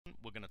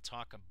we're going to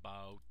talk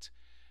about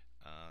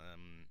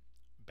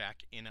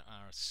back in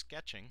our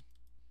sketching.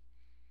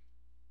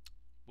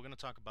 We're going to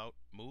talk about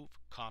move,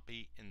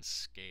 copy, and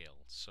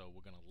scale. So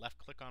we're going to left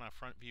click on our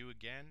front view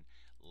again,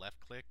 left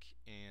click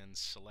and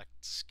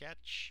select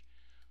sketch.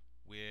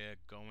 We're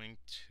going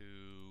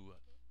to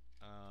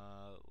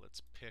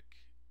let's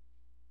pick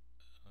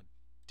a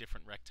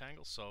different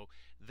rectangle. So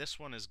this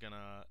one is going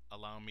to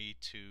allow me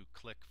to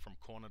click from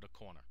corner to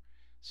corner.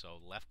 So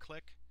left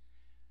click.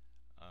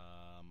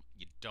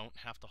 You don't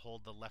have to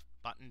hold the left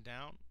button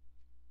down,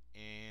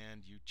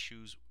 and you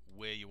choose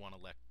where you want to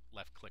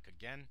left click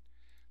again.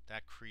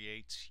 That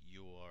creates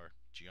your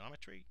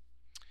geometry.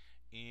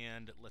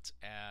 And let's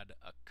add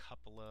a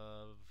couple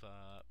of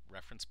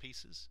reference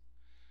pieces.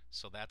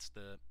 So that's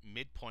the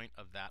midpoint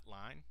of that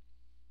line.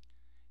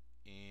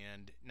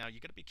 And now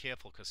you got to be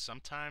careful, because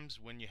sometimes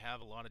when you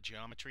have a lot of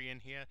geometry in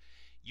here,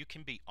 you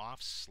can be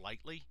off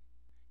slightly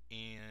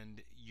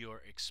and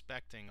you're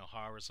expecting a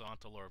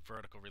horizontal or a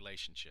vertical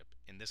relationship.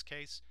 In this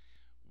case,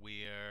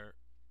 where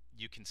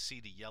you can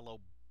see the yellow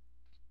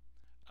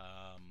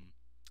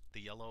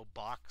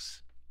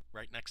box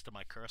right next to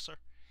my cursor,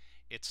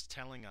 it's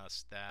telling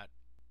us that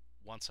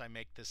once I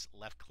make this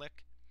left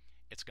click,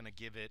 it's going to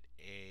give it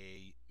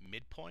a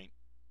midpoint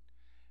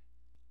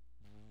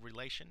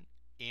relation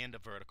and a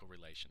vertical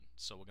relation.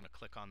 So we're going to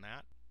click on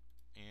that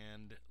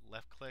and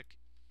left click,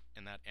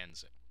 and that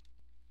ends it.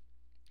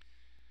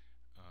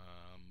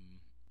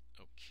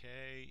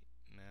 Okay,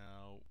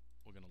 now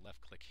we're going to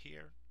left click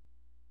here,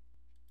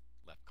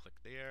 left click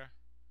there,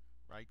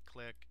 right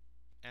click,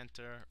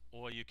 enter,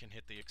 or you can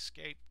hit the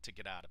escape to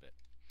get out of it.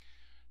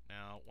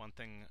 Now one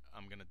thing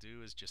I'm going to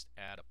do is just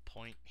add a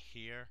point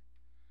here,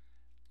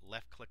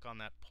 left click on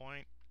that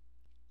point,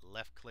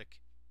 left click,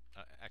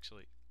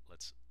 actually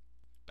let's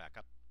back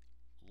up,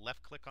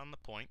 left click on the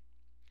point,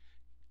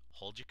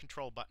 hold your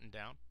control button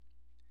down,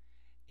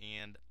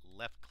 and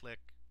left click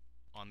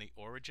on the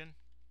origin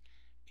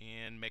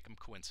and make them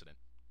coincident.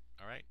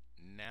 Alright,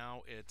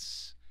 now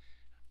it's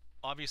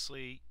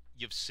obviously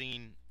you've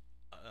seen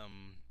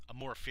a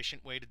more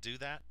efficient way to do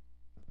that,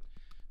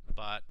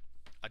 but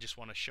I just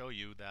want to show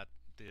you that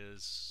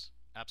there's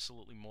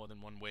absolutely more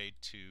than one way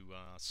to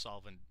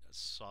solve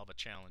a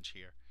challenge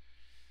here.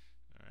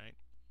 Alright,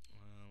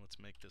 let's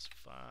make this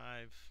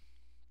 5.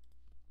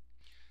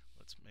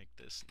 Let's make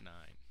this 9.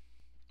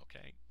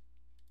 Okay,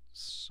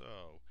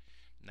 so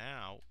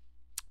now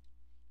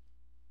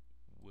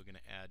we're going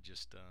to add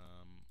just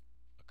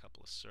a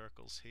couple of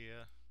circles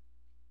here.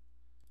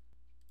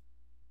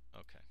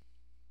 Okay.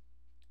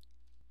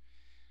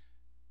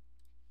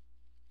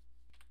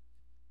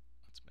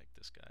 Let's make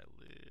this guy a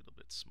little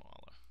bit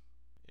smaller.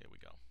 Here we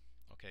go.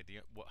 Okay,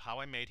 how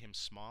I made him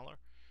smaller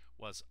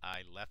was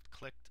I left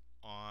clicked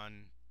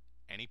on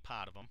any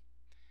part of him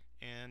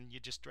and you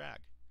just drag.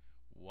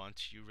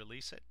 Once you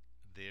release it,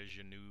 there's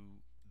your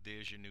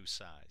new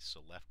size.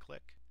 So left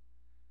click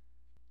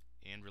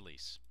and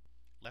release.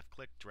 Left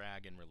click,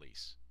 drag, and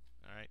release.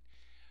 Alright.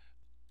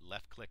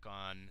 Left click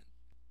on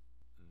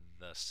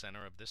the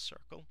center of this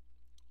circle.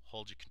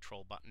 Hold your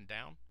control button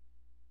down.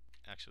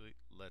 Actually,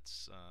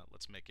 let's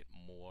make it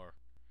more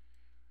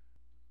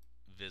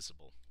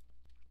visible.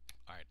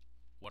 Alright.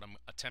 What I'm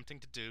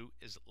attempting to do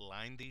is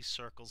line these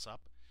circles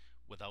up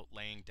without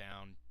laying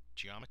down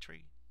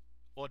geometry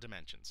or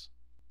dimensions.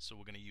 So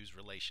we're going to use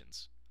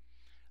relations.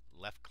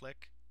 Left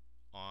click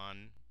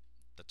on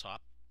the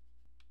top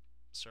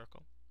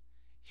circle,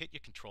 hit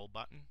your control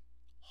button,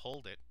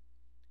 hold it,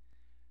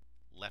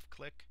 left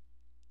click,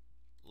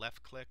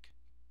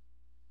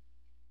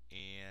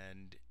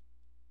 and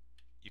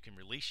you can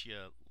release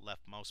your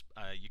left mouse.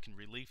 You can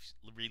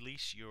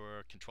release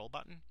your control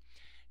button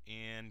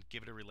and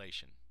give it a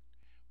relation.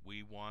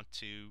 We want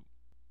to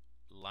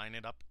line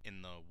it up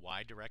in the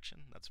Y direction.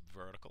 That's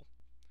vertical.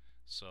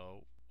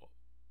 So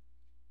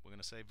we're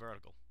going to say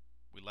vertical.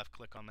 We left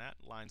click on that,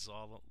 lines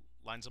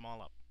them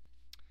all up.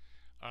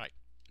 Alright,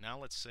 now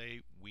let's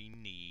say we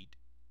need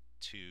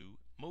to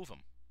move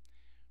them.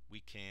 We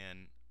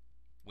can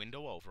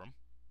window over them,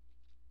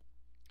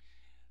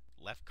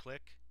 left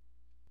click,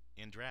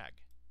 and drag.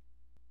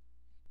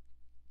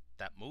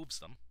 That moves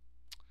them.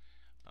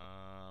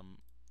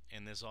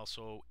 And there's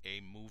also a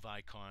move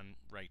icon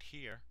right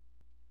here,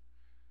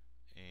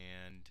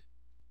 and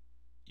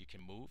you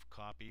can move,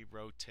 copy,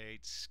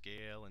 rotate,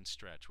 scale, and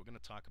stretch. We're going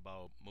to talk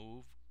about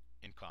move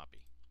and copy.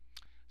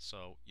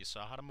 So you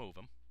saw how to move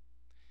them,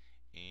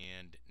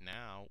 and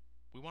now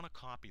we want to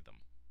copy them.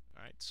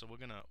 Alright, so we're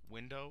going to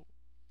window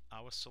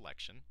our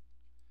selection.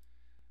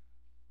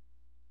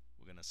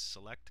 We're going to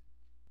select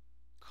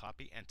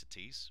copy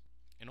entities,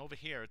 and over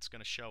here it's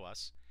going to show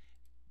us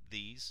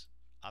these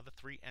are the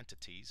 3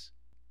 entities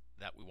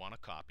that we want to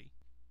copy.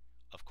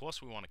 Of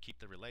course we want to keep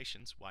the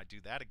relations. Why do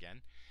that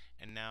again?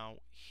 And now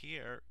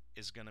here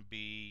is going to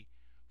be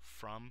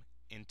from,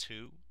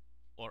 into,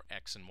 or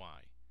X and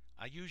Y.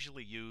 I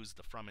usually use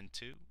the from and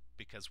to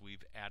because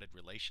we've added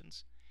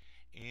relations,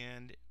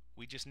 and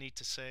we just need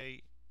to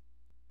say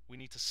we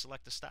need to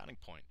select a starting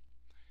point.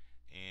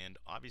 And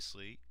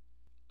obviously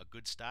a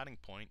good starting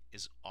point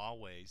is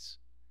always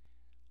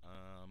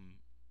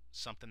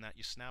something that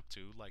you snap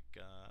to, like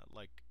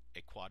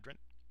a quadrant,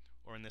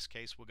 or in this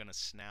case, we're going to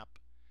snap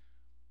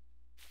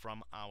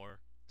from our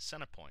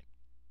center point.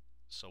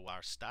 So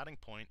our starting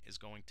point is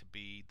going to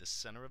be the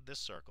center of this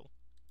circle,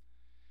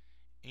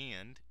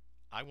 and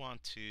I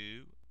want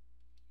to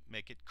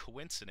make it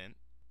coincident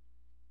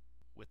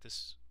with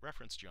this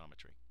reference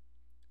geometry,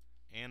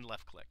 and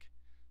left click.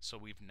 So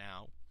we've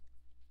now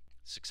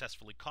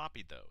successfully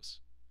copied those.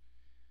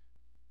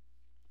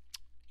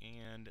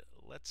 And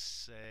let's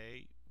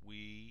say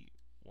we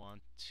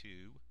want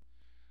to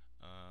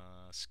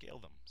scale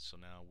them. So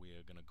now we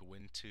are going to go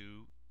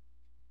into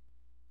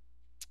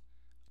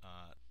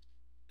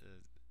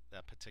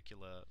that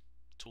particular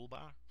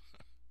toolbar,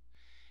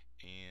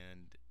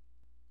 and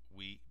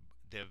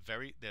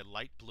they're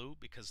light blue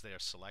because they are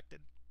selected.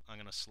 I'm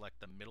going to select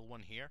the middle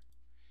one here,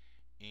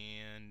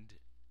 and